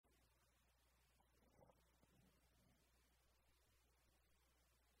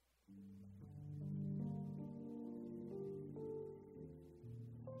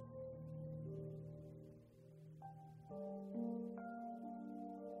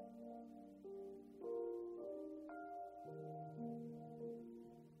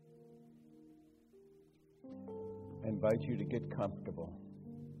invite you to get comfortable.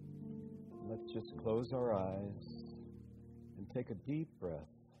 Let's just close our eyes and take a deep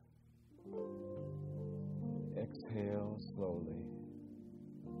breath. Exhale slowly.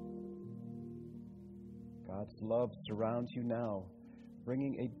 God's love surrounds you now,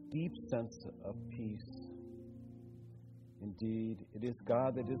 bringing a deep sense of peace. Indeed, it is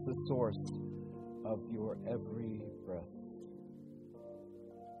God that is the source of your every breath.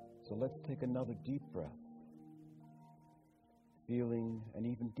 So let's take another deep breath, feeling an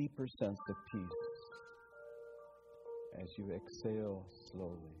even deeper sense of peace as you exhale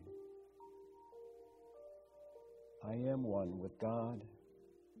slowly. I am one with God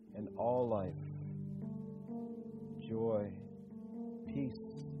and all life. Joy,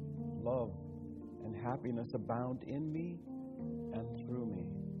 peace, love, and happiness abound in me and through me.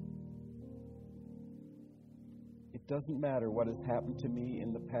 It doesn't matter what has happened to me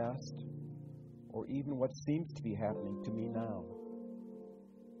in the past, or even what seems to be happening to me now.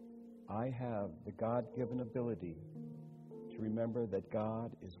 I have the God-given ability to remember that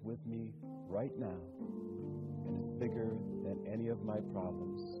God is with me right now and is bigger than any of my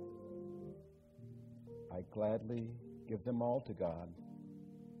problems. I gladly give them all to God.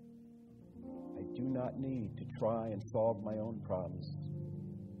 I do not need to try and solve my own problems.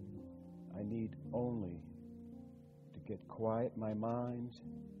 I need only to get quiet my mind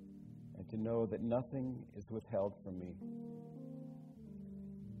and to know that nothing is withheld from me.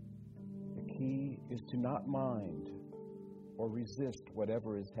 The key is to not mind or resist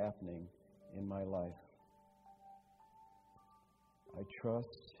whatever is happening in my life. I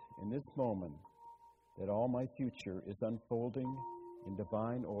trust in this moment that all my future is unfolding in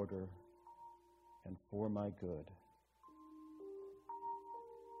divine order and for my good.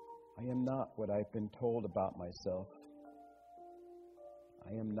 I am not what I've been told about myself.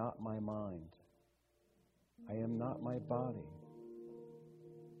 I am not my mind. I am not my body.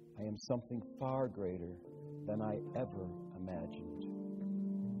 I am something far greater than I ever imagined.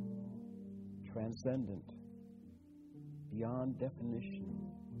 Transcendent, beyond definition,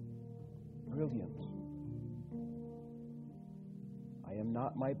 brilliant. I am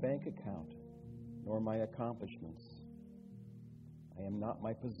not my bank account, nor my accomplishments. I am not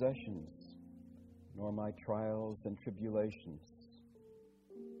my possessions, nor my trials and tribulations.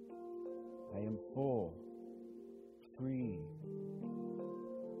 I am full, free,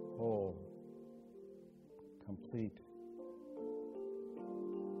 whole, complete.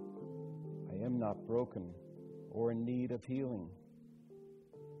 I am not broken or in need of healing.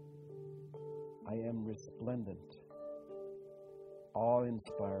 I am resplendent,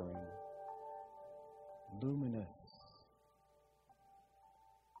 awe-inspiring, luminous.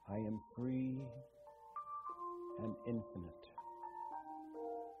 I am free and infinite.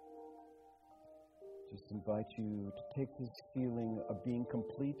 Just invite you to take this feeling of being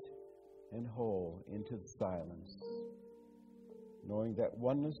complete and whole into the silence, knowing that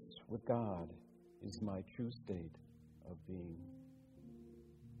oneness with God is my true state of being.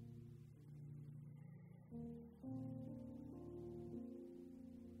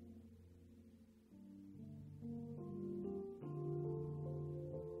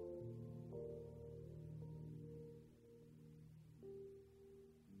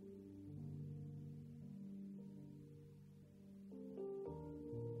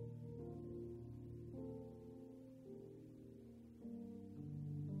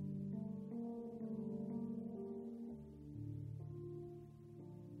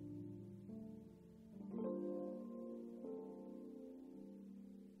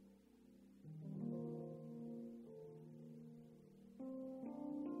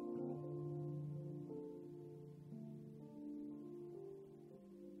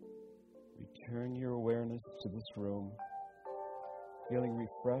 Turn your awareness to this room, feeling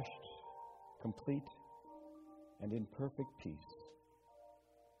refreshed, complete, and in perfect peace.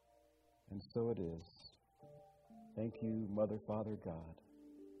 And so it is. Thank you, Mother, Father, God.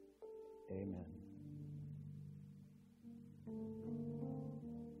 Amen.